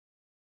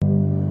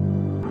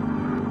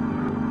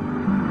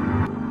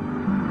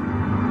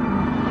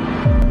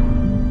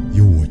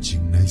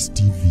Nice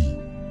TV,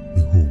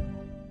 the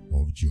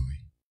hope of joy.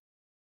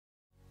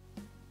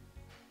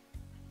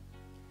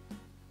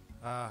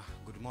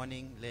 Good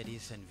morning,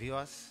 ladies and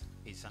viewers.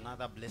 It's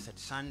another blessed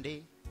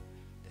Sunday,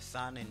 the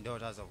son and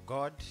daughters of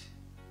God.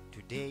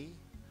 Today,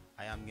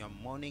 I am your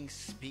morning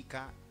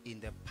speaker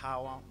in the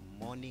Power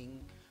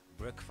Morning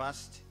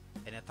Breakfast,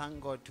 and I thank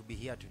God to be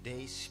here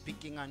today,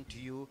 speaking unto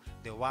you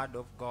the Word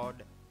of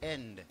God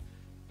and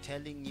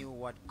telling you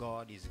what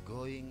God is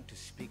going to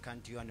speak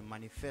unto you and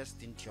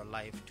manifest into your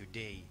life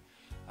today.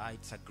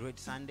 It's a great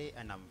Sunday,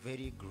 and I'm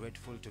very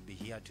grateful to be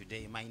here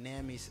today. My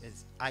name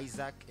is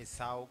Isaac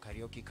Esau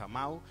Kariuki,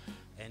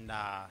 and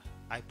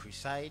I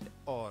preside,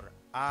 or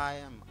I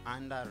am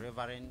under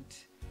Reverend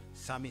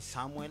Sammy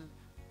Samuel,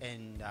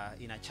 and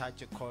in a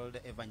church called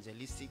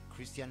Evangelistic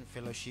Christian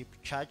Fellowship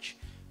Church,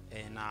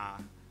 and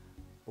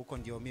huko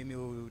ndio mimi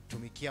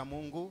hutumikia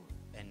Mungu,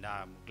 and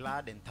I'm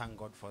glad and thank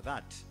God for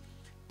that.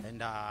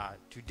 And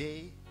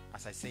today,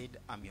 as I said,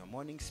 I'm your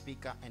morning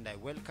speaker, and I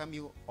welcome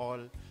you all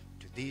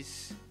to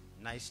this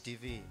Nice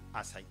TV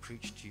as I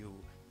preach to you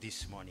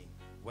this morning.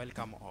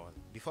 Welcome all.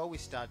 Before we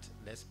start,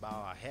 let's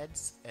bow our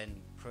heads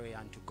and pray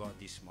unto God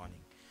this morning.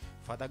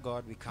 Father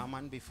God, we come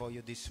on before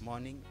you this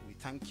morning. We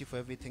thank you for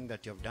everything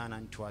that you have done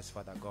unto us,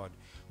 Father God.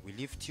 We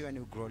lift you and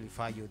we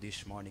glorify you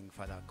this morning,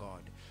 Father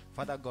God.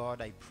 Father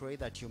God, I pray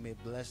that you may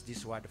bless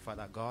this word,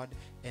 Father God,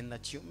 and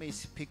that you may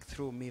speak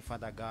through me,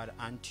 Father God,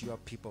 unto your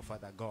people,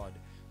 Father God.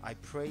 I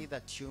pray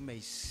that you may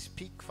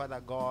speak, Father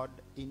God,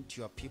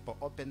 into your people.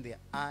 Open their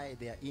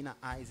inner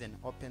eyes, and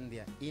open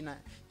their inner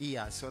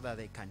ears so that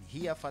they can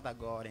hear, Father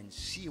God, and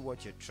see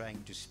what you're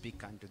trying to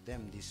speak unto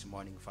them this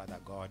morning, Father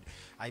God.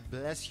 I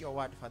bless your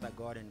word, Father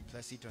God, and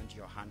place it onto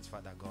your hands,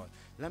 Father God.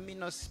 Let me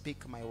not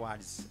speak my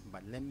words,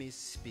 but let me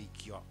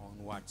speak your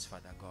own words,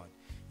 Father God.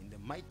 In the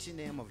mighty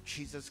name of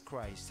Jesus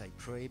Christ, I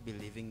pray,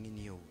 believing in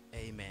you.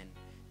 Amen,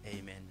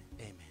 amen,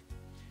 amen.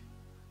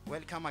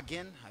 Welcome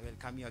again. I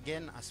welcome you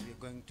again as we're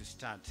going to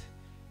start.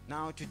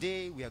 Now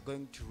today we are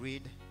going to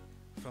read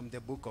from the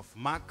book of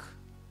Mark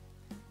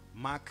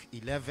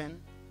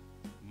 11.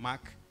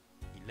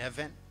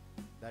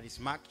 That is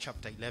Mark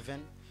chapter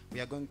 11. We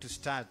are going to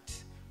start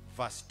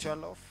verse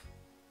 12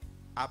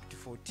 up to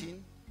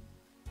 14.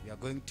 We are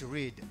going to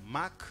read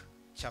Mark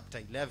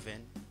chapter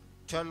 11,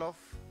 12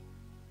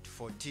 to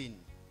 14.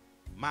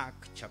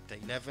 Mark chapter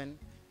 11,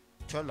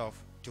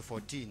 12 to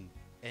 14.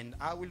 And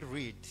I will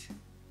read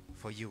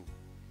for you.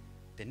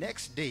 The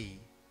next day,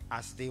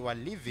 as they were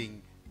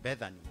leaving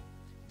Bethany,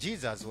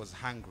 Jesus was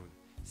hungry.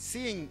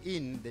 Seeing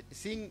in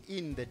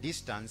the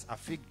distance a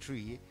fig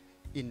tree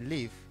in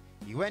leaf,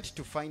 he went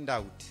to find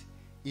out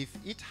if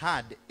it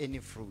had any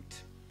fruit.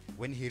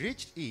 When he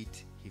reached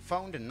it, he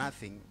found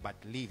nothing but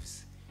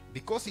leaves,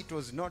 because it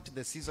was not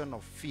the season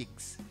of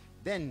figs.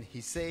 Then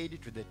he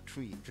said to the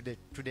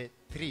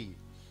tree,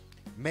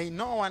 "May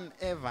no one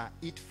ever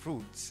eat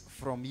fruits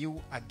from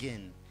you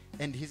again."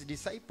 And his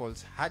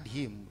disciples heard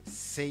him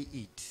say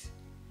it.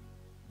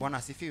 Bwana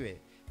asifiwe.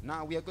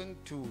 Now we are going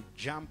to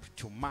jump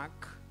to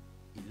Mark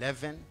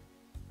 11,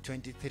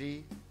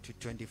 23 to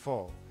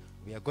 24.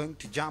 We are going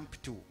to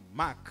jump to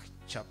Mark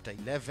chapter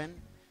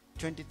 11,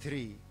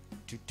 23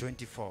 to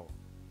 24.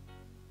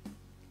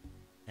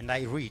 And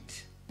I read,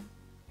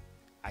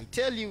 "I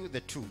tell you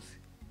the truth,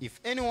 if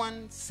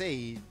anyone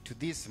say to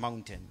this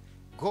mountain,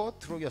 'Go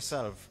throw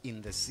yourself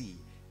in the sea,'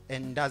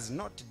 and does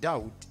not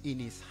doubt in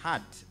his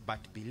heart,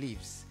 but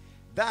believes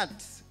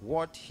that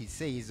what he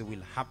says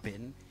will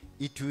happen,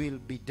 it will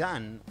be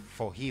done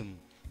for him.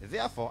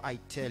 Therefore I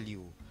tell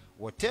you,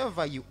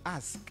 whatever you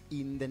ask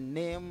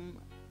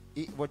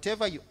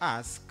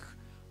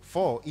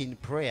for in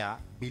prayer,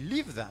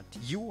 believe that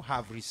you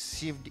have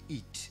received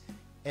it,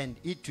 and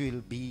it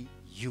will be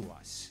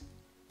yours."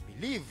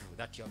 Believe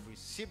that you have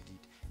received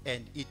it,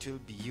 and it will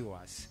be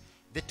yours.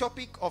 The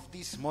topic of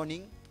this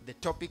morning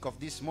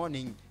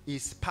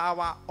is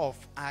power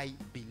of I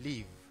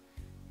believe.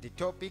 The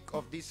topic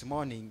of this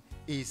morning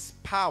is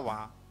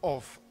power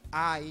of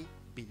I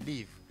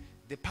believe.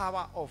 The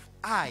power of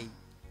I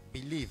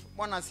believe.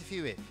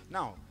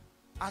 Now,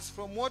 as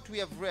from what we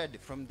have read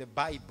from the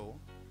Bible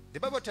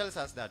tells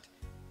us that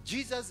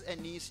Jesus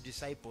and his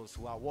disciples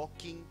were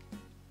walking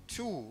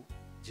to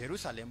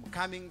Jerusalem,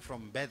 coming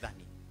from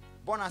Bethany.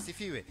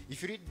 If you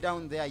read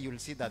down there, you'll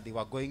see that they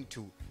were going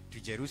to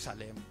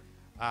Jerusalem,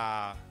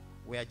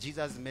 where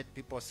Jesus met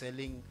people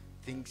selling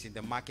things in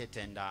the market,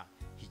 and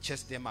he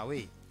chased them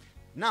away.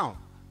 Now,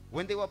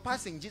 when they were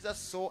passing, Jesus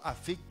saw a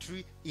fig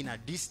tree in a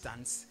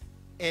distance,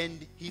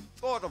 and he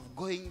thought of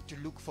going to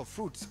look for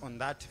fruits on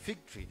that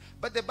fig tree.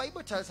 But the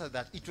Bible tells us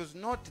that it was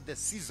not the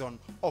season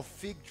of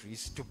fig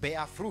trees to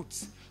bear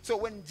fruits. So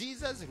when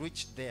Jesus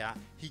reached there,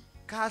 he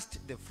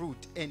cast the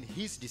fruit, and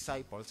his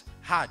disciples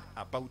heard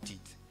about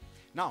it.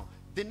 Now,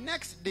 the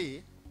next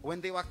day,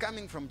 when they were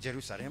coming from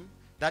Jerusalem,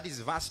 that is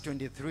verse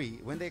 23.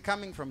 When they're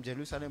coming from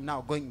Jerusalem,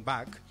 now going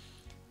back,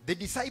 the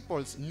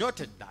disciples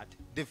noted that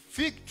the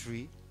fig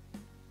tree,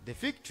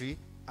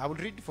 I will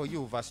read for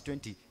you verse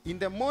 20. "In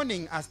the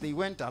morning as they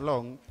went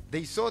along,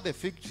 they saw the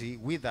fig tree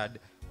withered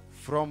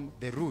from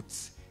the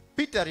roots.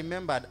 Peter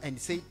remembered and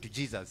said to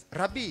Jesus,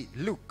 Rabbi,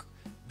 look,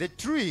 the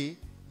tree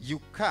you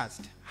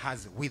cursed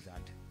has withered.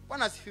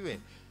 Bwana asifiwe.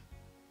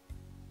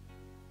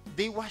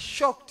 They were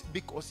shocked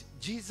because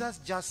Jesus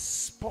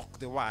just spoke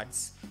the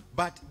words,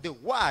 but the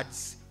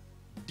words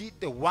did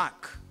the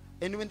work.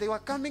 And when they were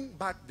coming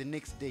back the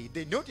next day,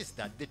 they noticed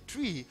that the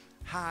tree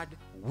had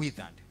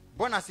withered.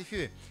 Bwana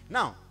asifiwe.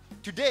 Now,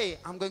 today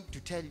I'm going to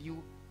tell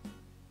you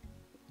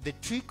the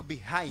trick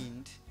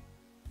behind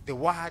the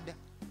word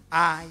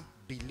I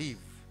believe.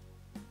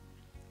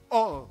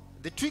 Or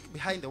the trick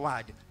behind the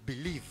word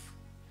believe.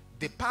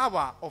 The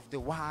power of the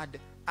word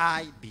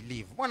I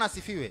believe. Bwana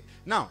asifiwe.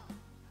 Now,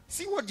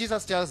 see what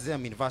Jesus tells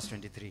them in verse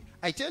 23.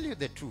 I tell you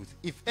the truth.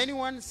 If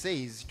anyone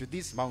says to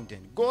this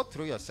mountain, go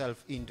throw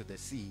yourself into the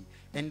sea,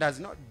 and does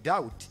not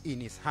doubt in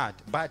his heart,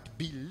 but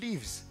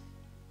believes,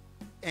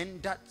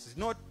 and does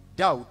not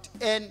doubt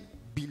and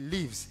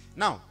believes.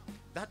 Now,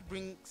 that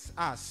brings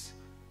us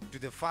to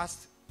the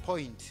first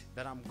point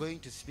that I'm going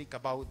to speak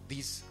about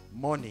this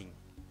morning.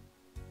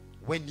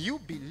 When you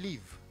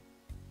believe,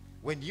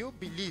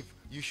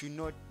 you should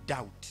not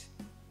doubt.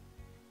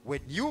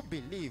 When you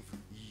believe,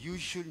 you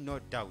should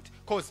not doubt.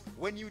 Because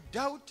when you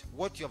doubt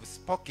what you have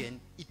spoken,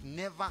 it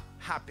never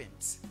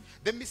happens.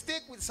 The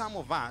mistake with some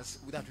of us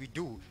that we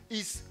do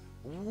is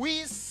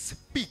we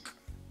speak.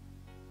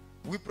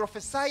 We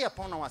prophesy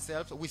upon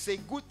ourselves. We say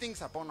good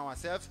things upon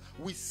ourselves.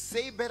 We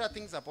say better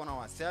things upon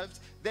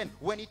ourselves. Then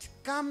when it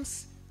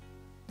comes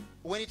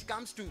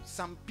to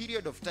some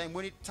period of time,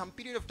 some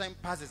period of time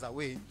passes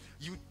away,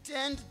 you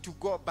tend to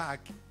go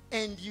back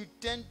and you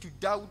tend to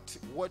doubt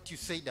what you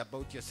said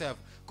about yourself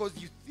because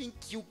you think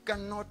you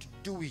cannot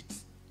do it.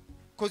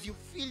 Because you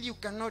feel you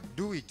cannot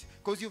do it.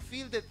 Because you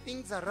feel the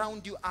things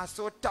around you are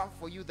so tough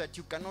for you that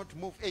you cannot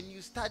move. And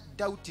you start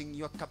doubting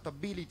your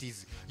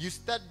capabilities. You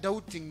start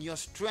doubting your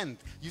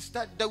strength. You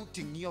start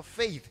doubting your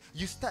faith.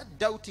 You start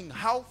doubting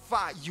how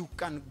far you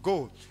can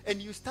go.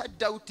 And you start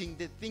doubting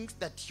the things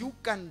that you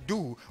can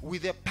do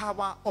with the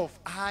power of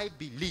I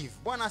believe.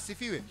 Bwana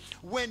asifiwe.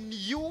 When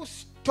you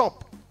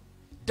stop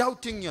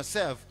doubting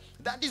yourself,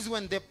 that is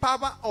when the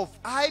power of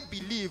I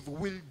believe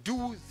will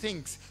do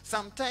things.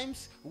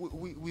 Sometimes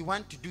we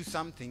want to do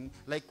something,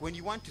 like when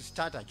you want to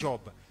start a job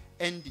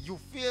and you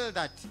feel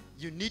that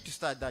you need to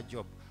start that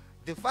job.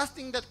 The first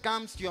thing that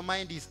comes to your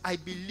mind is, I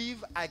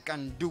believe I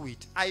can do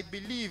it. I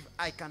believe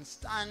I can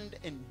stand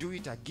and do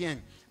it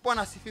again.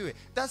 Bwana asifiwe.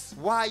 That's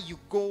why you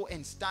go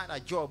and start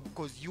a job,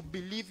 because you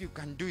believe you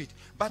can do it.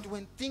 But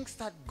when things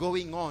start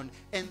going on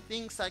and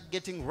things start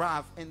getting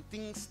rough and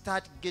things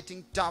start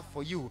getting tough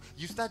for you,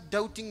 you start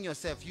doubting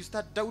yourself. You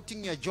start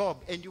doubting your job,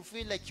 and you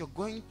feel like you're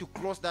going to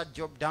close that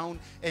job down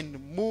and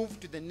move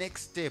to the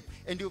next step.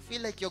 And you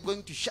feel like you're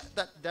going to shut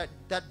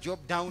that job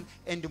down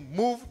and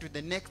move to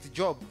the next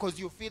job, because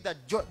you feel that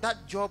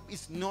that job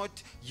is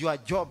not your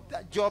job.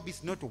 That job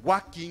is not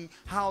working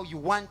how you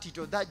want it,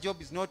 or that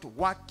job is not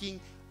working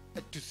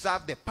to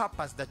serve the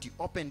purpose that you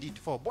opened it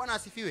for. Bwana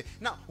asifiwe.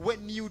 Now,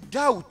 when you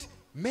doubt,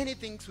 many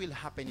things will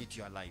happen in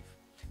your life.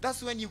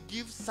 That's when you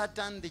give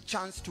Satan the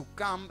chance to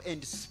come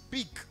and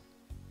speak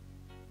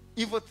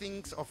evil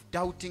things of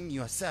doubting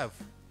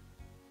yourself.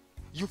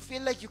 You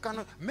feel like you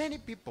cannot. Many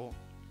people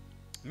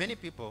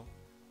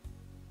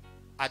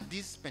at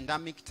this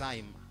pandemic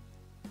time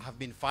have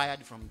been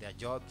fired from their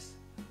jobs,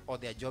 or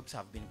their jobs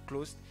have been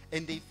closed,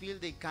 and they feel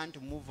they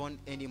can't move on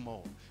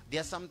anymore. There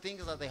are some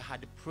things that they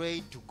had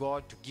prayed to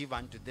God to give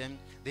unto them.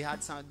 They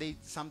had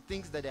some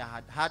things that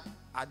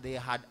they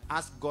had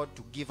asked God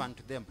to give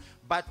unto them.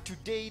 But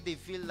today they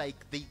feel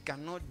like they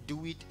cannot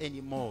do it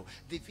anymore.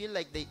 They feel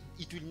like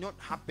it will not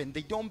happen.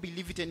 They don't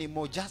believe it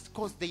anymore just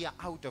because they are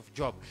out of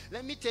job.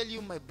 Let me tell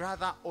you, my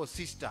brother or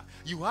sister,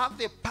 you have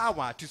the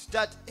power to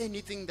start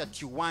anything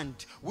that you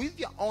want with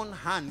your own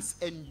hands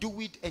and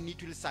do it, and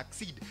it will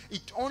succeed.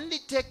 It only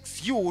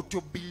takes you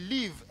to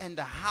believe and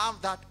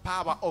have that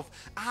power of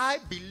I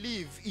believe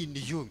in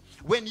you.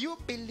 When you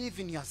believe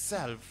in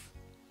yourself,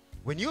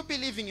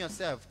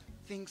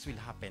 things will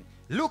happen.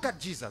 Look at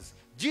Jesus.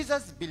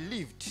 Jesus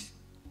believed,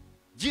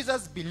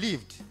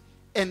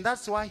 and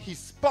that's why he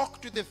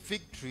spoke to the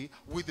fig tree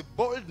with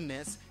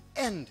boldness,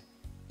 and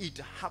it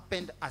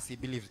happened as he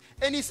believed.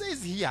 And he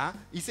says here,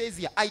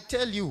 I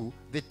tell you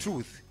the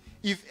truth.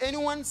 If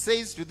anyone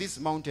says to this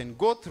mountain,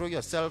 go throw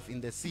yourself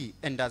in the sea,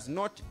 and does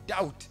not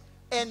doubt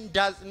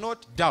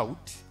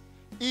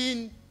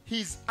in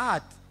his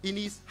heart,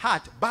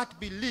 but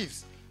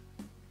believes.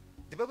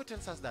 The Bible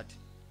tells us that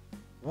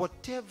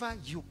whatever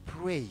you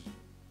pray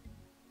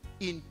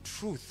in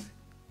truth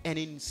and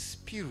in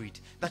spirit,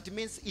 that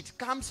means it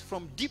comes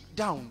from deep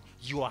down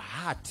your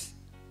heart.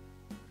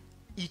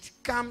 It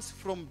comes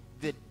from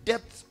the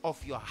depths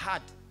of your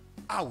heart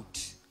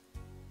out.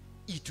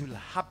 It will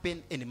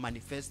happen and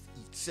manifest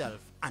itself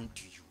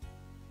unto you.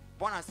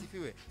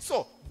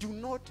 So do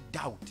not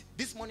doubt.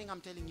 This morning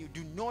I'm telling you,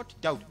 do not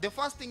doubt. The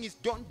first thing is,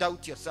 don't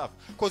doubt yourself.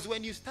 Because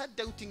when you start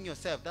doubting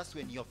yourself, that's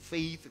when your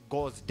faith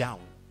goes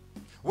down.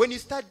 When you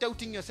start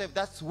doubting yourself,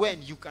 that's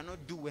when you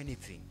cannot do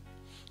anything.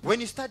 When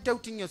you start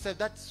doubting yourself,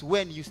 that's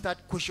when you start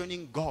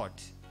questioning God.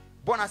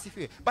 Bwana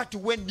asifiwe. But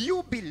when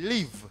you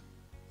believe,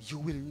 you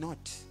will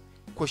not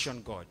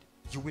question God.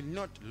 You will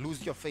not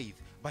lose your faith,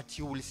 but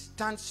you will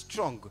stand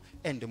strong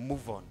and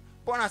move on.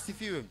 Bwana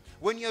asifiwe.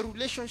 When your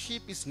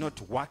relationship is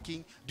not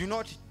working, do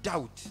not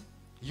doubt.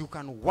 You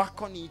can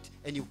work on it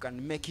and you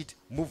can make it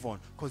move on,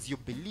 because you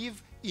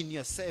believe in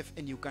yourself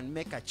and you can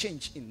make a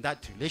change in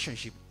that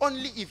relationship.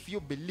 Only if you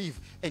believe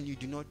and you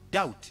do not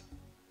doubt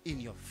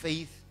in your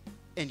faith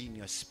and in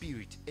your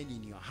spirit and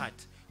in your heart.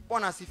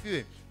 Bwana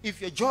asifiwe.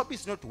 If your job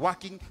is not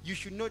working, you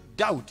should not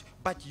doubt,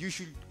 but you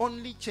should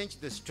only change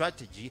the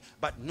strategy,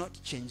 but not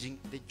changing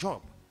the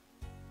job.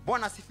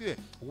 Bwana asifiwe.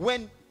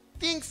 When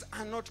things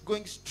are not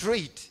going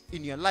straight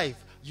in your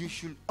life, you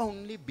should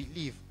only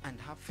believe and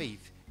have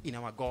faith in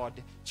our God,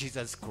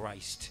 Jesus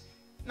Christ.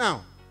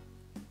 Now,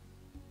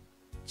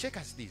 check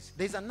us this.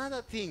 There's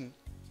another thing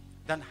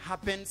that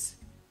happens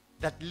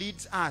that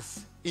leads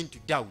us into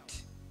doubt.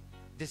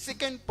 The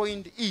second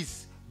point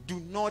is,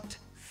 do not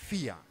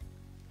fear.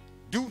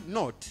 Do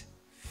not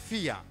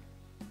fear.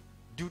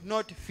 Do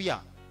not fear.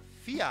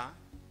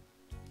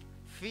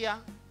 Fear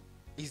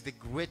is the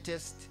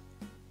greatest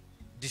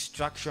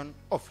distraction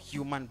of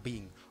human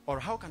being. Or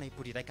how can I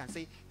put it? I can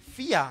say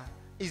fear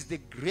is the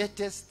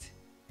greatest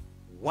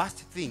worst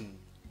thing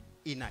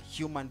in a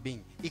human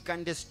being. It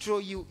can destroy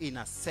you in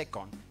a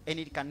second, and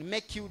it can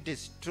make you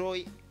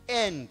destroy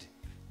and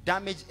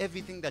damage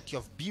everything that you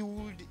have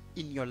built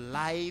in your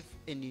life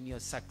and in your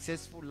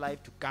successful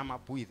life to come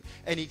up with.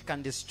 And it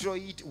can destroy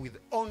it with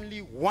only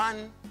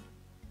one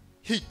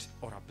hit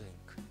or a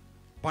blink.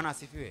 Bwana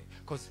asifiwe.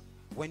 Because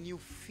when you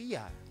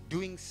fear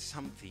doing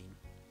something,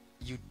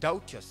 you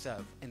doubt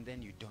yourself and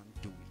then you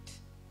don't do it.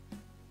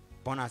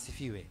 Bwana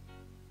asifiwe.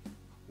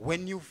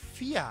 When you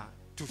fear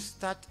to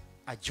start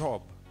a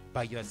job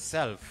by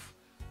yourself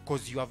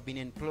because you have been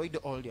employed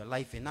all your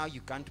life and now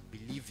you can't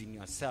believe in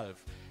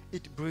yourself,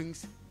 it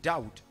brings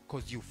doubt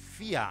because you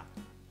fear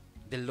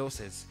the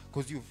losses,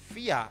 because you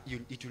fear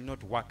it will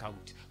not work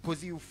out,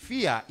 because you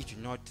fear it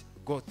will not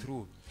go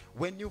through.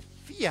 When you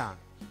fear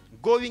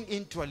going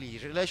into a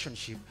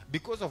relationship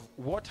because of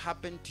what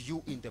happened to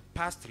you in the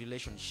past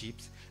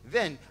relationships,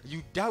 then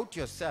you doubt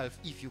yourself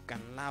if you can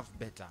love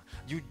better.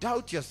 You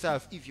doubt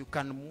yourself if you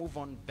can move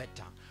on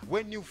better.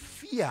 When you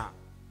fear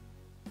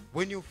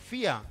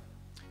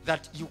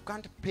that you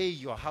can't pay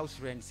your house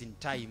rents in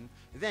time,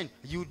 then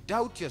you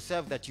doubt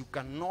yourself that you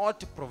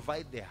cannot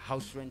provide the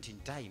house rent in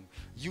time.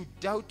 You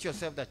doubt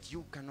yourself that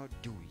you cannot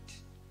do it.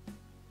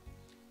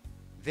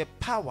 The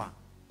power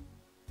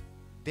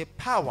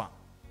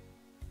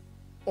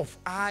of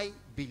I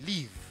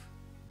believe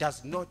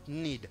does not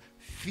need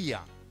fear.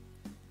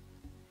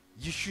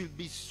 You should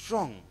be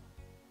strong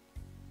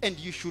and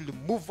you should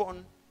move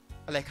on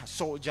like a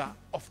soldier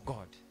of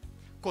God,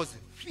 because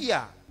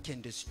fear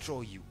can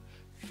destroy you.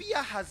 Fear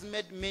has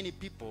made many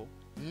people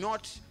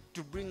not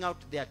to bring out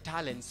their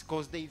talents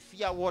because they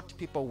fear what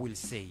people will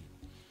say.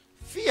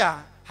 Fear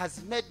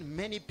has made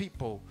many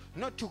people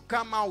not to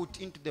come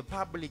out into the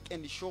public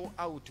and show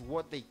out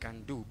what they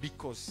can do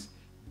because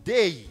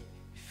they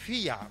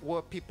fear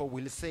what people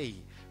will say.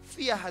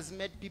 Fear has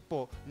made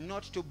people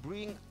not to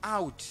bring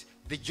out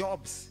the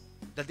jobs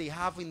that they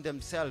have in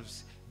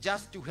themselves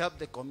just to help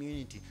the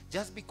community,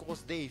 just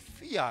because they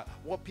fear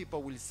what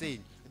people will say.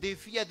 They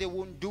fear they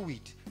won't do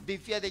it. They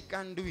fear they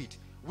can't do it.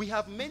 We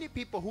have many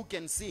people who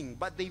can sing,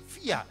 but they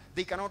fear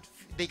they cannot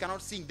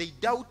sing. They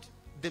doubt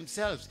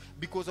themselves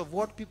because of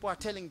what people are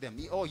telling them.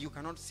 Oh, you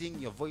cannot sing,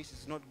 your voice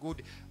is not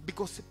good,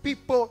 because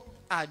people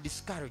are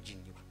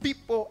discouraging you.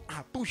 People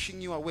are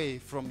pushing you away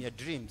from your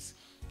dreams.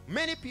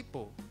 Many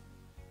people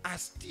are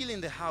still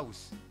in the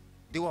house.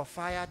 They were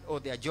fired or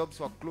their jobs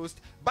were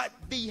closed, but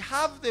they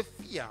have the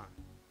fear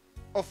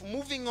of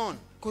moving on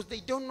because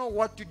they don't know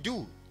what to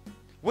do.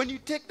 When you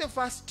take the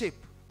first step,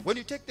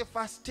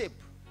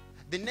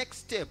 the next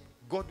step,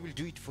 God will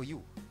do it for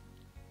you.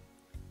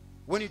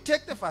 When you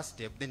take the first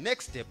step, the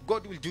next step,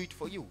 God will do it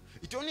for you.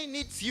 It only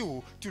needs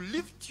you to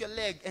lift your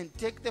leg and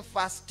take the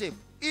first step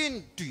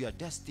into your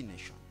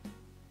destination.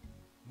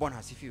 Bwana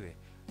asifiwe.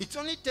 It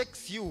only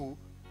takes you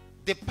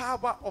the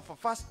power of a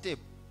first step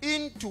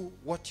into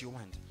what you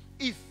want.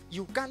 If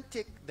you can't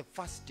take the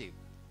first step,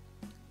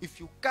 if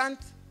you can't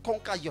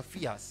conquer your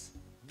fears,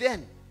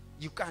 then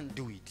you can't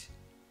do it.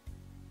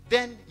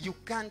 Then you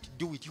can't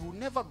do it. You will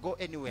never go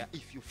anywhere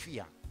if you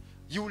fear.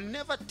 You will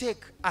never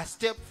take a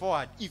step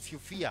forward if you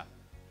fear.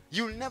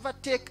 You will never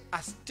take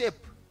a step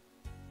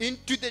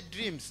into the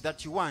dreams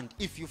that you want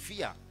if you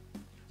fear.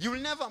 You will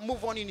never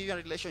move on in your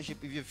relationship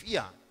if you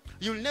fear.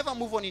 You will never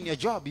move on in your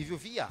job if you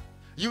fear.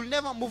 You will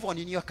never move on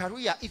in your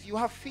career if you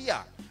have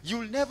fear. You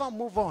will never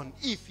move on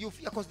if you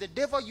fear, because the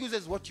devil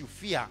uses what you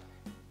fear.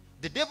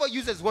 The devil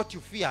uses what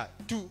you fear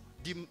to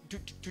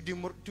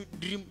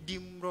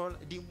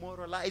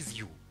demoralize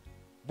you.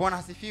 Bwana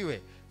asifiwe.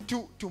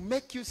 To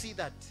make you see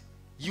that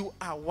you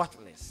are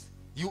worthless.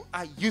 You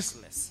are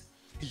useless.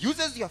 He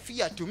uses your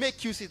fear to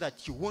make you see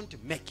that you won't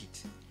make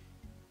it.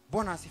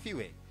 Bwana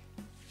asifiwe.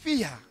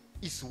 Fear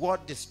is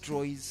what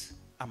destroys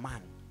a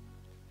man.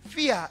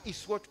 Fear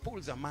is what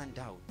pulls a man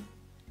down.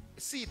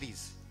 See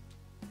this.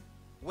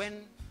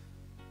 when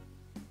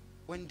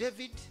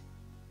David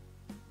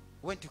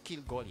went to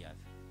kill Goliath,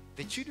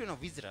 the children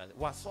of Israel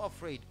were so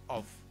afraid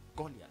of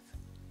Goliath.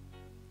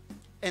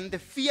 And the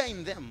fear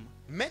in them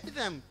made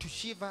them to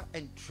shiver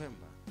and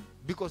tremble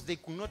because they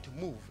could not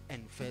move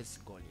and face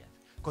Goliath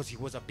because he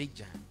was a big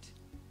giant.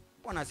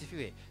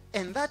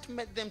 And that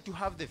made them to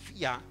have the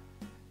fear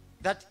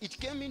that it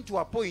came into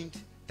a point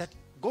that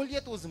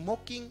Goliath was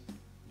mocking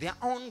their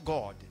own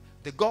God,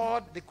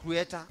 the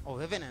creator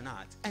of heaven and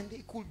earth, and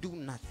they could do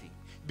nothing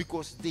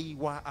because they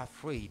were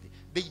afraid.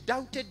 They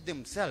doubted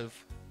themselves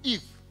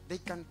if they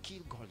can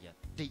kill Goliath.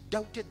 They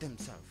doubted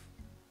themselves.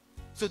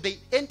 So they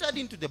entered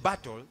into the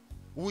battle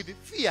with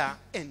fear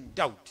and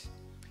doubt.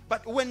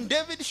 But when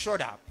David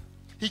showed up,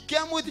 he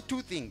came with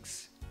two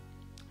things.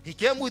 He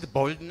came with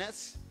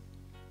boldness,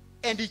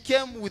 and he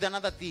came with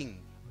another thing,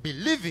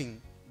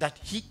 believing that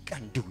he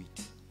can do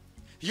it.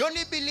 He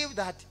only believed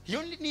that he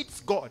only needs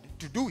God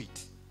to do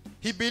it.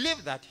 He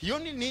believed that he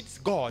only needs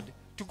God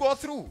to go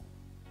through.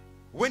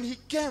 When he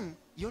came,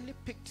 he only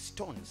picked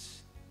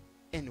stones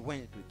and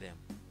went with them.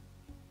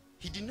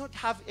 He did not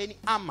have any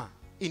armor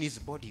in his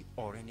body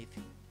or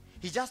anything.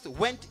 He just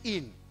went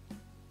in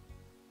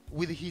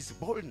with his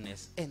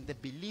boldness and the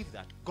belief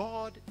that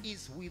God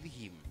is with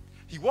him.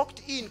 He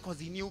walked in because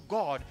he knew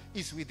God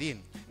is with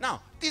him.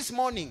 Now, this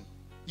morning,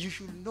 you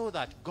should know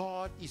that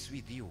God is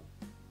with you.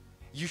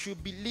 You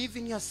should believe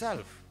in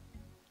yourself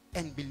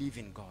and believe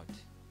in God.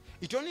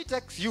 It only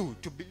takes you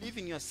to believe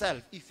in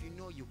yourself if you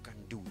know you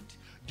can do it.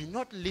 Do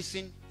not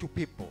listen to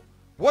people.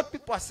 What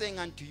people are saying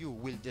unto you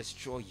will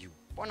destroy you.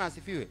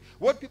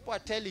 What people are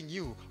telling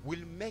you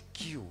will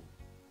make you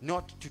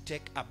not to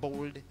take a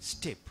bold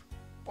step.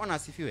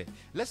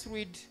 Let's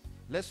read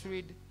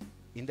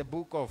in the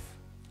book of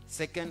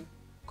 2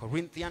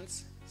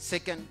 Corinthians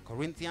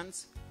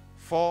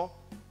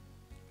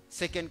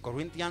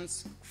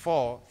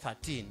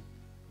 4:13.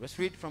 Let's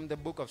read from the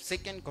book of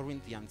 2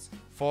 Corinthians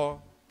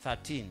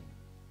 4:13.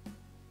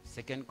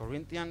 2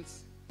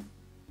 Corinthians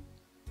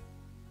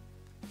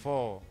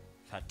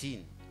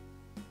 4:13.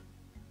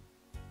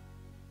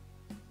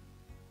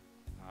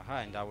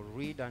 And I will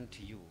read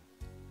unto you.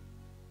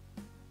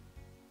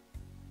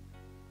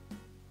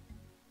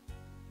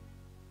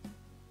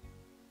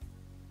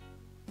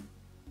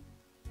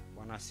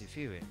 Bwana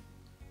asifiwe.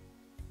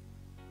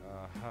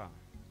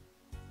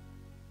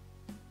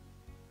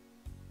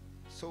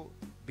 So,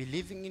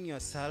 believing in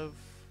yourself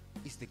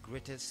is the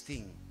greatest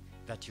thing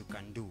that you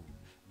can do.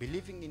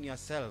 Believing in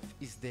yourself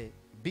is the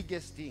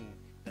biggest thing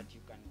that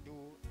you can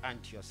do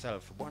unto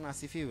yourself. Bwana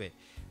asifiwe.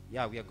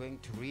 Yeah, we are going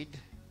to read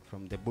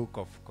from the book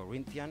of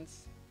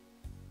Corinthians.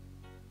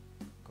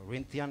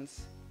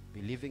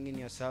 Believing in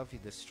yourself is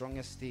the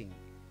strongest thing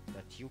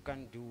that you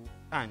can do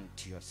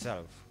unto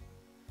yourself.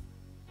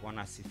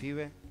 Bwana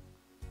asifiwe.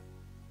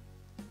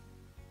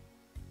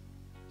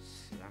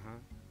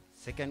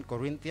 2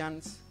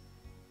 Corinthians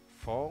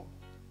 4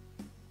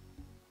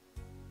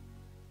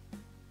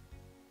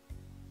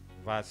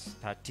 verse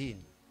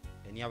 13.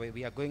 And here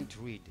we are going to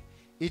read.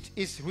 It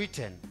is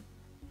written,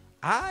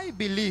 I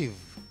believe,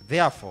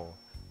 therefore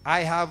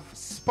I have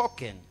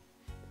spoken.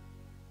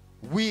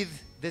 With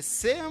the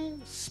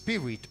same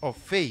spirit of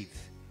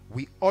faith,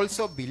 we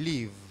also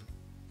believe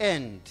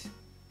and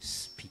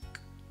speak.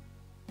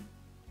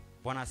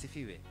 Bwana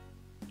asifiwe.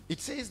 It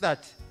says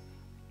that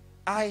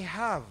I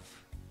have,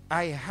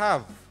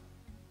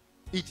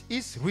 it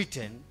is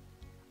written,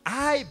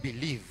 I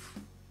believe,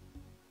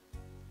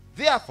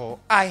 therefore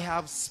I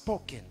have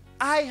spoken.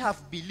 I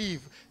have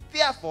believed,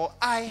 therefore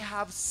I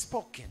have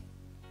spoken.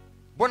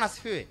 Bwana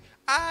asifiwe.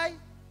 I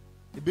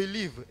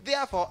believe,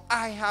 therefore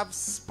I have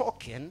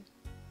spoken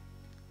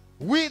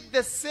with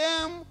the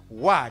same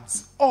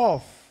words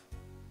of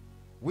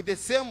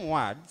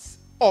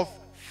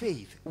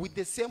faith. With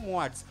the same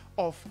words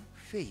of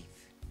faith.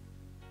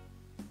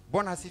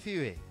 Bwana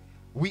asifiwe.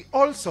 We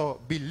also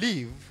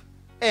believe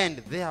and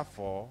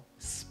therefore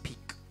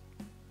speak.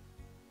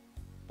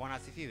 Bwana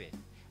asifiwe.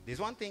 There's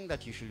one thing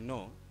that you should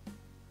know.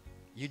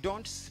 You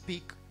don't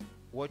speak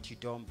what you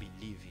don't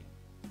believe in.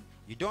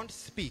 You don't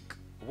speak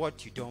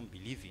what you don't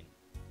believe in.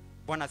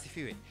 Bwana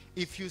asifiwe.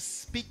 If you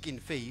speak in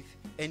faith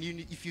and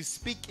if you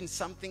speak in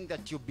something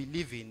that you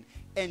believe in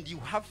and you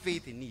have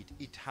faith in it,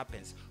 it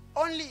happens.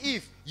 Only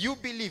if you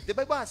believe. The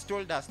Bible has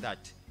told us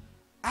that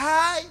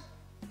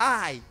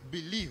I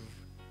believe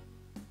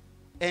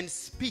and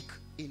speak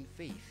in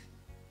faith.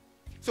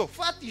 So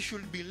first you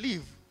should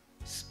believe,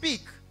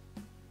 speak,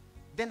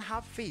 then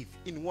have faith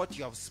in what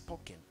you have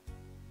spoken.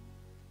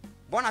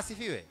 Bwana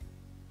asifiwe.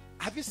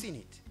 Have you seen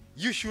it?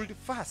 You should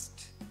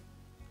first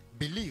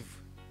believe,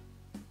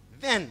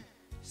 then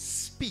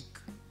speak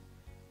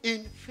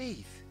in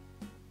faith,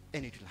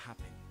 and it will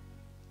happen.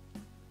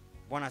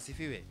 Bwana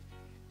asifiwe.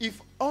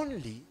 If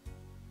only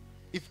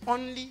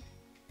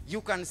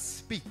you can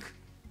speak,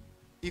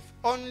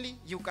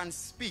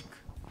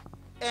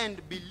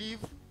 and believe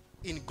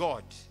in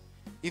God.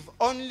 If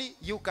only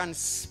you can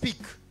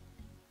speak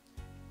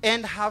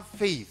and have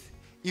faith.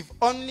 If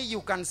only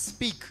you can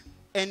speak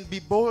and be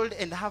bold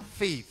and have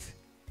faith,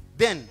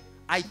 then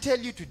I tell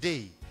you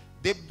today,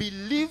 they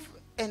believe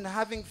and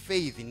having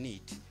faith in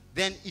it,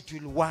 then it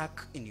will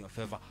work in your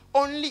favor.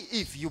 Only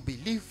if you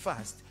believe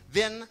first,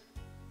 then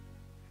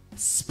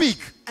speak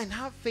and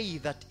have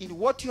faith that in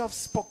what you have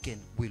spoken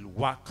will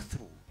work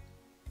through.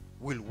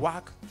 Will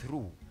work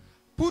through.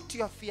 Put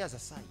your fears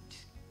aside.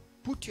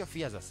 Put your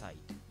fears aside.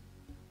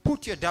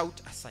 Put your doubt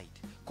aside.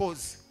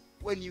 Because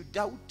when you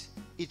doubt,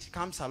 it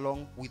comes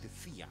along with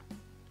fear.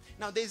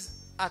 Now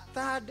there's a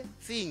third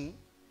thing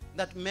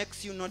that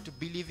makes you not to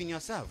believe in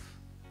yourself.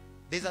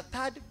 There's a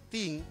third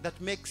thing that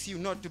makes you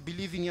not to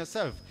believe in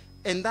yourself.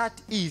 And that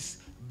is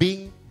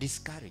being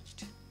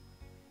discouraged.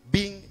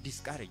 Being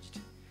discouraged.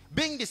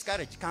 Being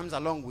discouraged comes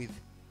along with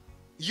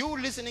you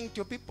listening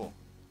to people.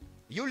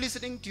 You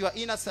listening to your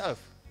inner self.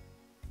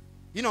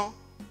 You know,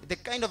 the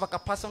kind of a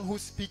person who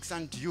speaks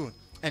unto you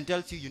and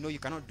tells you, you know, you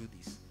cannot do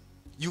this.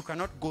 You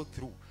cannot go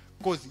through.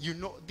 Because you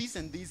know this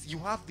and this, you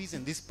have this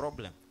and this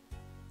problem.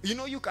 You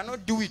know you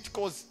cannot do it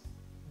because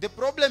the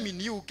problem in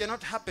you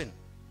cannot happen.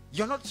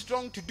 You're not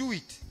strong to do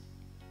it.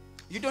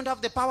 You don't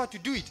have the power to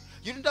do it.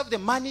 You don't have the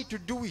money to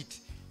do it.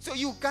 So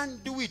you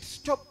can't do it.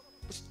 Stop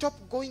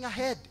going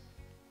ahead.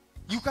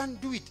 You can't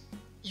do it.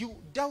 You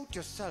doubt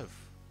yourself.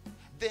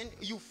 Then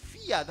you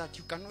fear that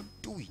you cannot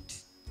do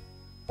it.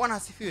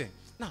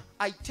 Now,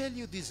 I tell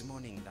you this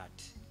morning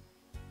that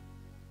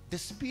the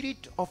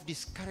spirit of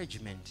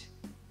discouragement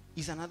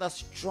is another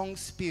strong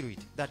spirit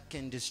that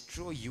can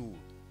destroy you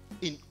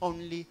in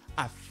only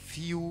a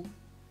few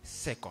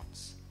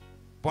seconds.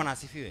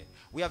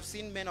 We have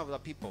seen many of the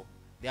people,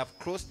 they have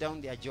closed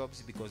down their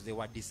jobs because they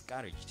were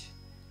discouraged.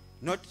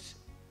 Not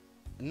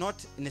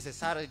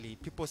necessarily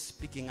people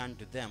speaking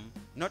unto them,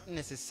 not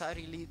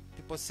necessarily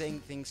people saying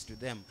things to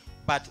them,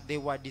 but they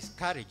were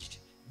discouraged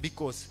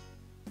because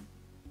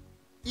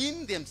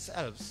in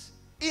themselves,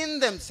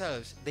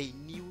 they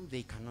knew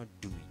they cannot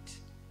do it.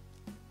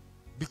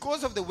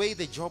 Because of the way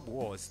the job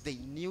was, they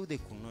knew they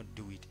could not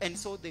do it. And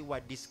so they were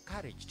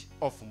discouraged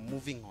of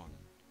moving on.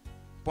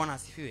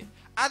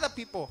 Other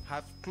people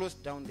have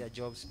closed down their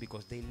jobs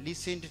because they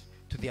listened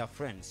to their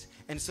friends.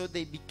 And so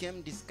they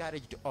became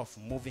discouraged of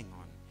moving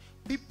on.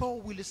 People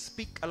will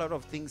speak a lot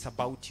of things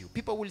about you.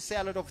 People will say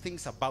a lot of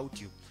things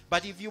about you.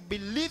 But if you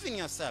believe in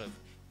yourself,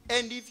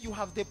 and if you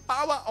have the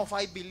power of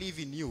I believe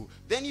in you,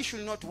 then you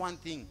should not one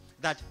thing,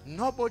 that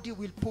nobody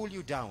will pull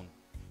you down.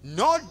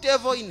 No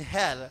devil in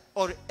hell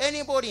or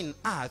anybody in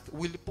earth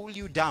will pull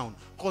you down,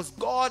 because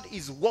God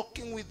is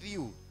walking with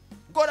you.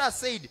 God has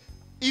said,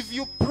 if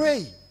you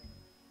pray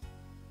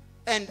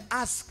and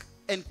ask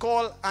and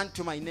call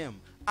unto my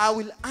name, I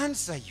will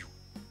answer you.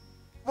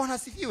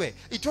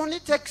 It only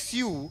takes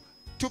you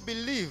to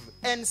believe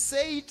and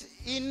say it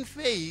in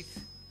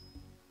faith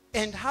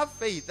and have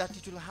faith that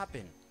it will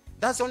happen.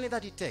 That's only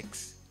that it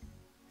takes.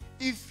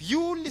 If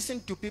you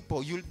listen to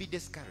people, you'll be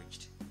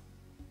discouraged.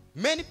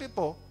 Many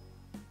people,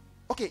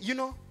 okay, you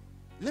know,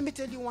 let me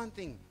tell you one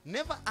thing.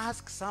 Never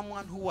ask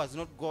someone who has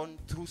not gone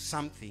through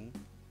something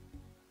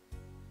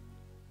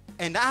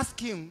and ask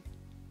him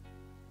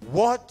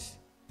what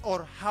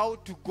or how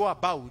to go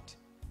about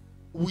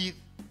with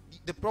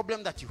the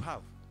problem that you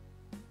have.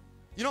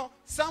 You know,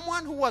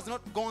 someone who has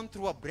not gone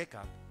through a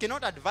breakup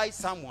cannot advise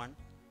someone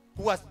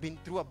who has been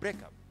through a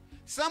breakup.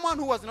 Someone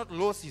who has not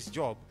lost his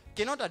job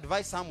cannot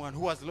advise someone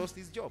who has lost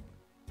his job.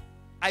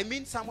 I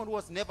mean, someone who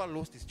has never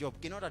lost his job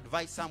cannot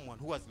advise someone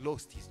who has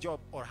lost his job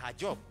or her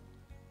job.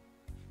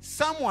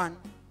 Someone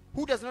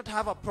who does not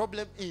have a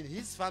problem in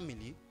his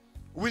family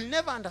will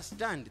never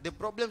understand the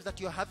problems that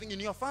you're having in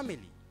your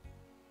family.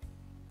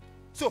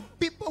 So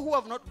people who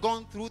have not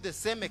gone through the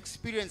same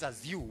experience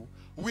as you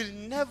will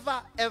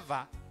never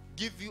ever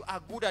give you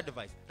a good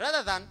advice.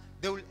 Rather than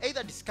they will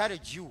either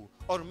discourage you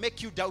or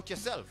make you doubt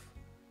yourself.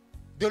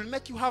 They will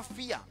make you have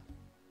fear.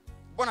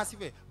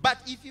 But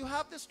if you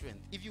have the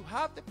strength, if you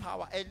have the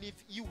power, and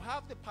if you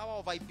have the power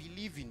of I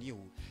believe in you,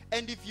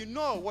 and if you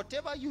know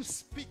whatever you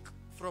speak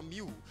from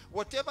you,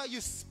 whatever you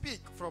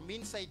speak from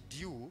inside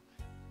you,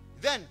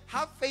 then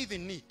have faith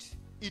in it.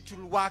 It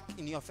will work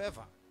in your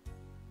favor.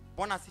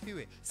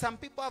 Some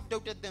people have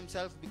doubted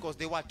themselves because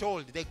they were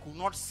told they could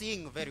not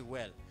sing very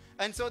well.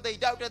 And so they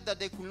doubted that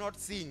they could not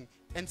sing.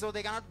 And so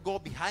they cannot go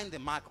behind the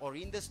mic or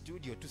in the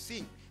studio to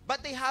sing.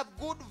 But they have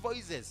good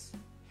voices.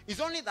 It's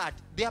only that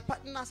their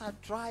partners are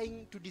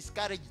trying to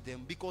discourage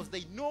them because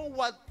they know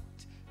what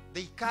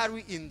they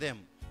carry in them.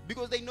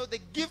 Because they know the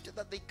gift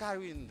that they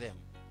carry in them.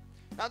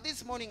 Now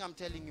this morning I'm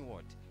telling you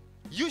what.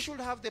 You should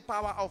have the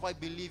power of I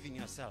believe in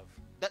yourself.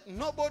 That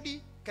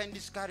nobody can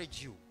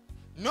discourage you.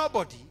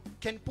 Nobody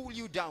can pull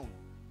you down.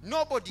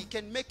 Nobody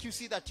can make you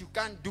see that you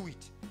can't do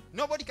it.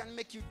 Nobody can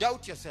make you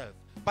doubt yourself.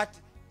 But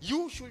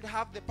you should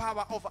have the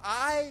power of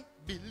I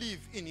believe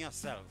in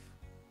yourself.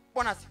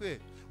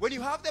 When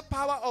you have the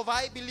power of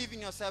I believe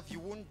in yourself, you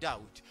won't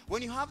doubt.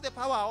 When you have the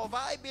power of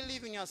I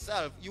believe in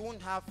yourself, you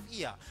won't have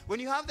fear. When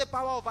you have the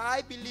power of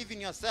I believe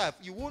in yourself,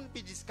 you won't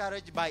be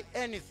discouraged by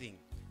anything.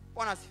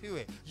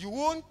 You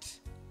won't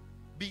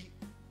be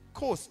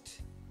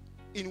cursed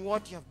in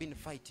what you have been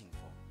fighting for.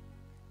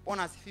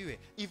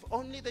 If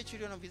only the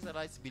children of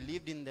Israelites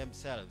believed in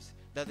themselves,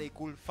 that they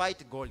could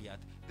fight Goliath,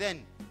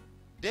 then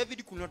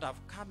David could not have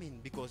come in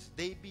because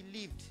they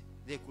believed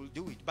they could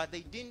do it. But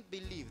they didn't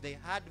believe. They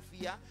had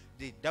fear.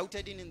 They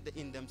doubted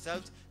in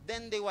themselves.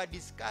 Then they were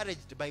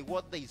discouraged by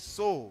what they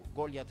saw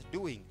Goliath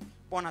doing.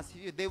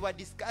 They were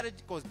discouraged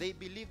because they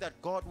believed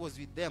that God was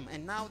with them,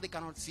 and now they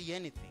cannot see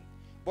anything.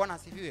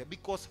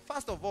 Because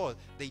first of all,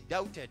 they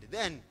doubted.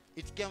 Then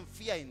it came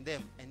fear in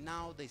them, and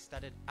now they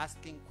started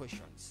asking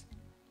questions.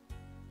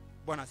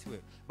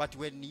 But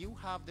when you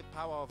have the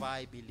power of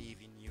I believe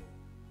in you,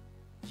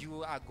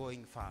 you are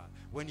going far.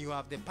 When you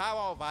have the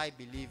power of I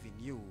believe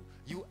in you,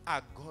 you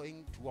are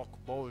going to walk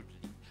boldly.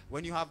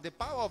 When you have the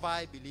power of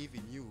I believe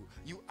in you,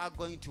 you are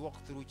going to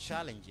walk through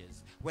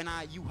challenges. When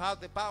you have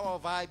the power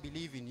of I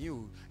believe in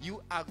you,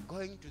 you are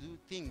going to do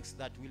things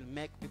that will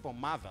make people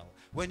marvel.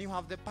 When you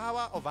have the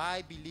power of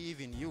I believe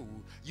in you,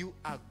 you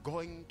are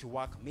going to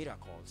work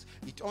miracles.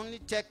 It only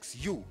takes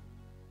you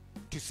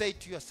to say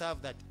to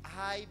yourself that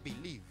I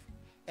believe,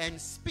 and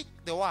speak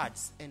the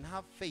words and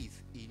have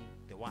faith in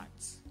the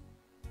words.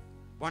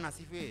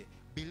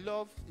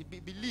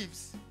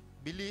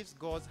 Believes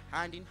goes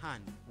hand in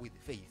hand with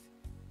faith.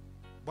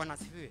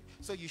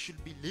 So you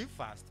should believe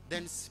first,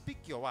 then speak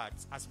your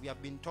words, as we have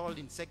been told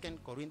in 2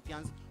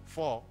 Corinthians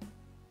 4,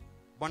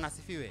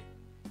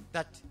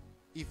 that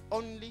if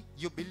only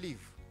you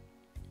believe.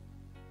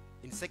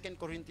 In 2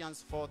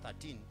 Corinthians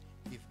 4:13,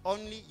 if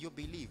only you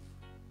believe,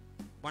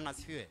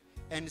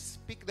 and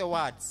speak the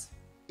words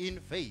in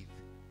faith,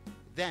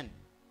 then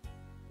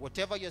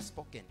whatever you've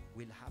spoken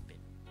will happen.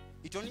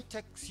 It only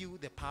takes you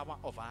the power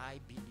of I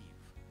believe.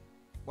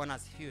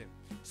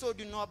 So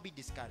do not be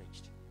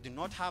discouraged. Do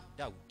not have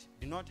doubt.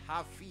 Do not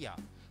have fear,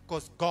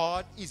 because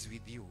God is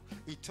with you.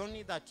 It's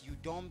only that you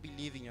don't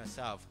believe in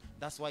yourself.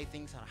 That's why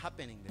things are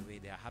happening the way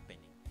they are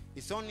happening.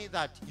 It's only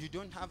that you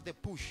don't have the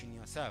push in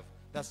yourself.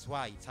 That's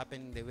why it's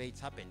happening the way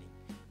it's happening.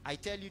 I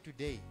tell you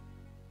today,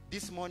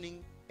 this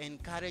morning,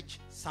 encourage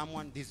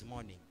someone this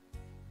morning.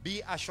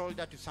 Be a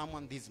shoulder to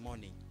someone this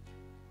morning.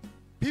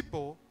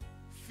 People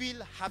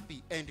feel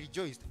happy and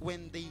rejoiced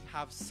when they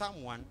have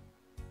someone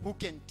who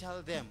can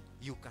tell them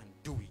you can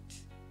do it.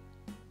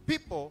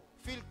 People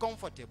feel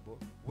comfortable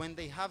when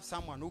they have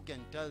someone who can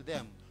tell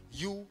them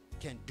you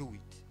can do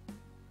it.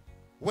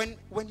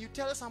 When you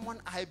tell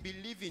someone I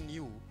believe in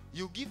you,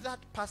 you give that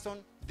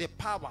person the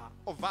power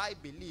of I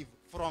believe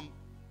from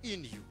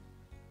in you.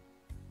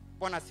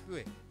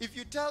 If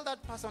you tell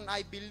that person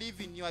I believe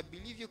in you, I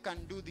believe you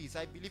can do this,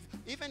 I believe,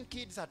 even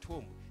kids at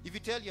home, if you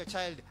tell your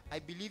child I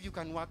believe you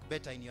can work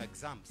better in your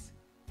exams,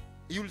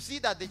 you'll see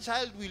that the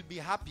child will be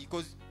happy,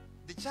 because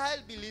the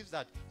child believes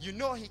that you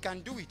know he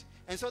can do it.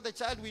 And so the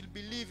child will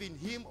believe in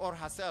him or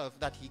herself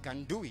that he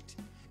can do it.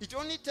 It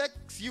only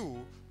takes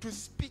you to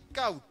speak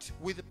out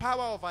with the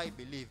power of I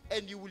believe,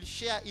 and you will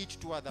share it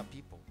to other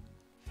people.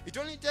 It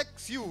only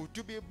takes you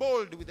to be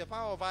bold with the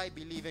power of I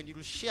believe, and you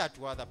will share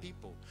to other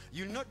people.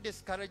 You will not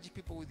discourage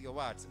people with your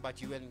words,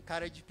 but you will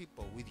encourage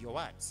people with your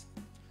words.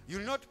 You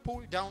will not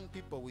pull down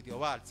people with your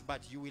words,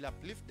 but you will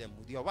uplift them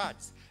with your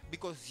words,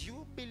 because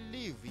you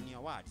believe in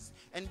your words,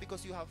 and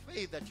because you have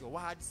faith that your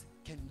words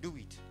can do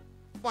it.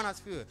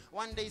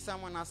 One day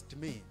someone asked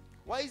me,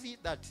 why is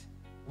it that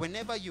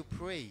whenever you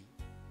pray,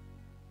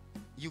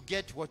 you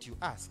get what you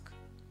ask?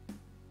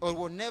 Or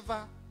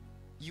whenever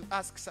you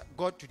ask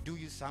God to do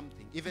you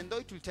something, even though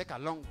it will take a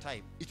long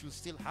time, it will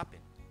still happen.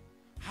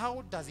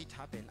 How does it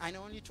happen? I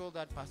only told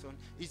that person,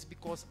 it's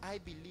because I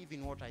believe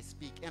in what I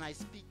speak, and I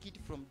speak it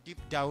from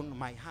deep down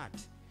my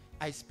heart.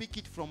 I speak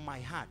it from my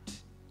heart.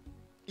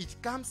 It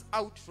comes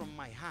out from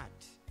my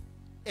heart.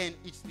 And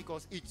it's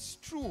because it's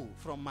true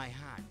from my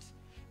heart.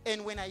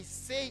 And when I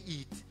say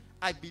it,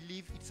 I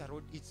believe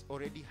it's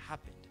already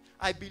happened.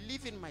 I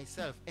believe in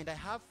myself, and I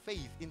have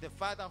faith in the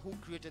Father who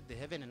created the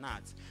heaven and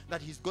earth,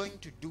 that he's going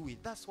to do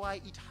it. That's why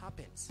it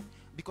happens.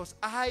 Because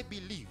I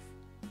believe.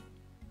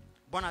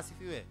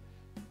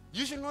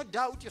 You should not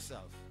doubt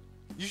yourself.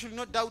 You should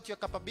not doubt your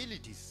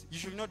capabilities. You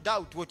should not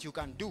doubt what you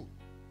can do.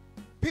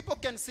 People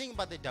can sing,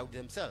 but they doubt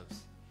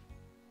themselves.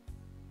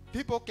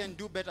 People can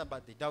do better,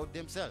 but they doubt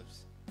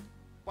themselves.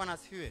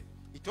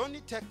 It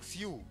only takes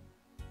you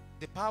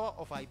the power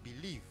of I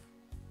believe,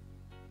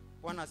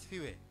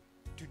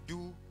 to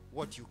do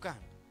what you can.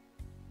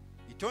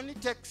 It only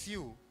takes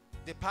you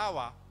the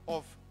power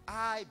of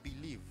I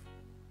believe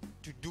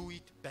to do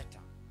it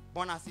better.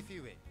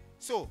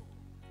 So,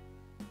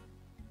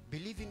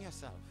 believe in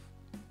yourself.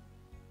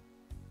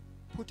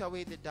 Put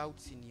away the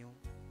doubts in you.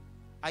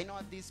 I know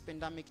at this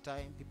pandemic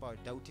time, people are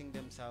doubting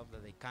themselves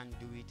that they can't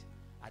do it.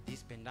 At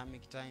this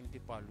pandemic time,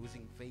 people are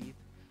losing faith.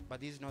 But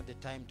this is not the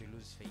time to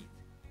lose faith.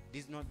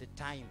 This is not the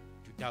time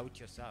to doubt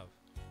yourself.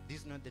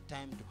 This is not the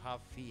time to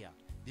have fear.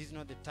 This is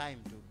not the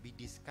time to be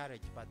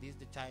discouraged, but this is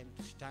the time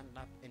to stand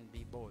up and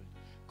be bold,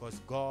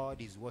 because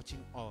God is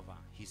watching over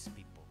his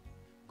people.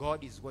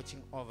 God is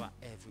watching over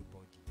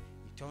everybody.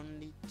 It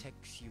only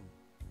takes you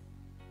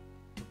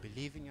to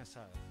believe in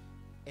yourself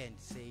and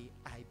say,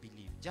 I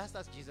believe. Just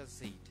as Jesus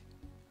said,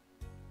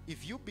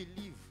 if you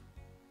believe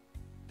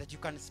that you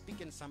can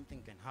speak and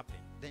something can happen,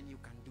 then you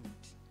can do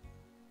it.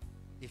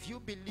 If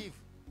you believe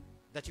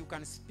that you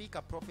can speak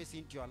a prophecy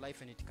into your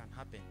life and it can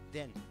happen,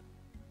 then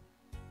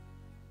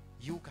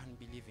you can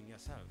believe in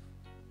yourself.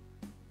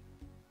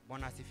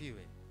 Bwana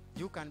asifiwe.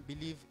 You can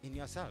believe in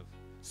yourself.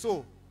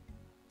 So,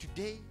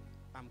 today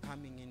I'm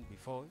coming in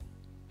before.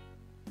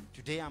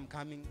 Today I'm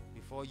coming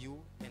before you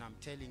and I'm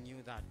telling you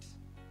that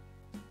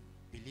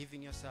believe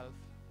in yourself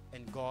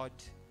and God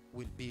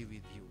will be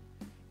with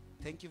you.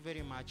 Thank you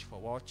very much for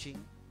watching.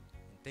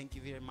 And thank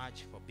you very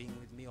much for being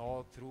with me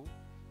all through.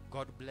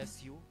 God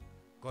bless you.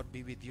 God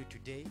be with you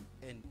today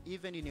and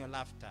even in your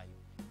lifetime,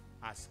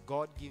 as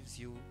God gives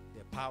you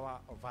the power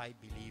of I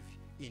believe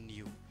in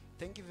you.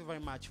 Thank you very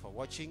much for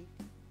watching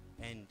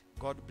and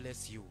God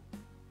bless you.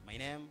 My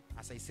name,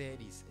 as I said,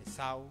 is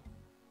Esau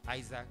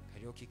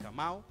Kariuki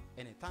Kamau,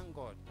 and I thank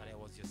God that I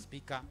was your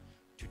speaker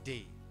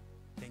today.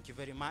 Thank you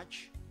very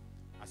much.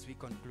 As we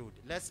conclude,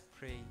 let's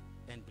pray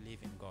and believe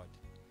in God.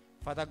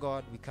 Father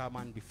God, we come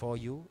on before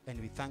you and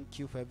we thank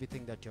you for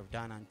everything that you have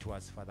done unto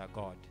us, Father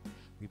God.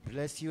 We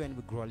bless you and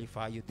we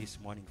glorify you this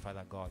morning,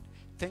 Father God.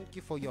 Thank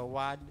you for your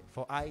word,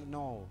 for I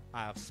know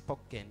I have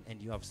spoken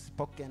and you have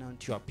spoken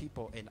unto your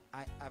people, and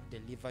I have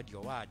delivered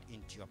your word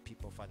into your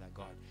people, Father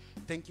God.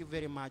 Thank you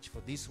very much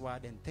for this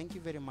word, and thank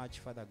you very much,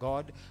 Father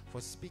God,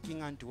 for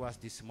speaking unto us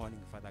this morning,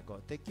 Father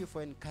God. Thank you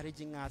for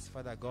encouraging us,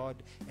 Father God,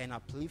 and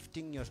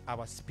uplifting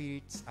our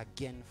spirits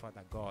again,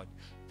 Father God.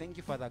 Thank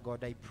you, Father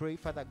God. I pray,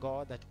 Father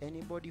God, that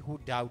anybody who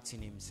doubts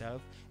in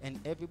himself and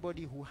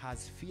everybody who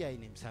has fear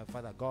in himself,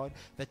 Father God,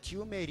 that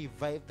you may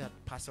revive that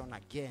person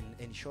again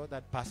and show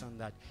that person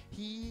that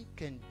he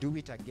can do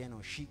it again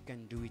or she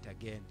can do it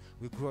again.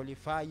 We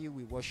glorify you,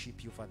 we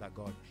worship you, Father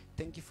God.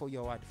 Thank you for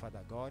your word, Father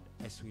God,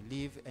 as we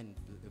live and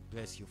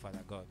bless you,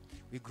 Father God.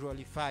 We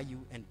glorify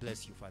you and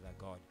bless you, Father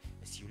God.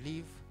 As you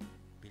live,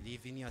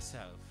 believe in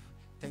yourself.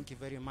 Thank you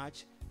very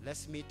much.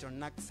 Let's meet on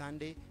next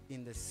Sunday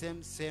in the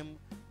same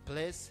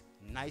place,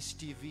 Nice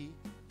TV,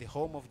 the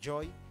home of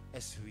joy,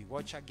 as we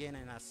watch again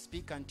and I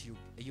speak unto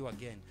you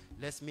again.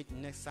 Let's meet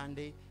next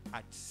Sunday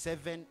at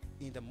 7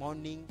 in the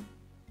morning,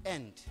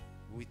 and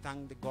we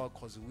thank the God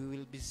because we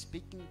will be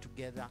speaking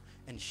together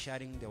and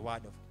sharing the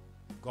word of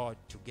God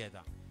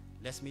together.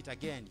 Let's meet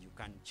again. You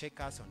can check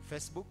us on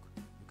Facebook,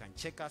 you can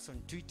check us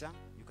on Twitter,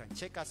 you can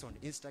check us on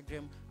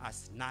Instagram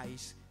as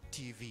Nice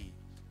TV.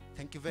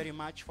 Thank you very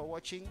much for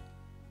watching,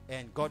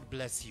 and God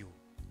bless you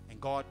and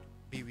God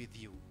be with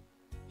you.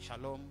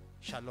 Shalom,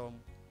 shalom,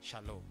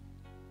 shalom.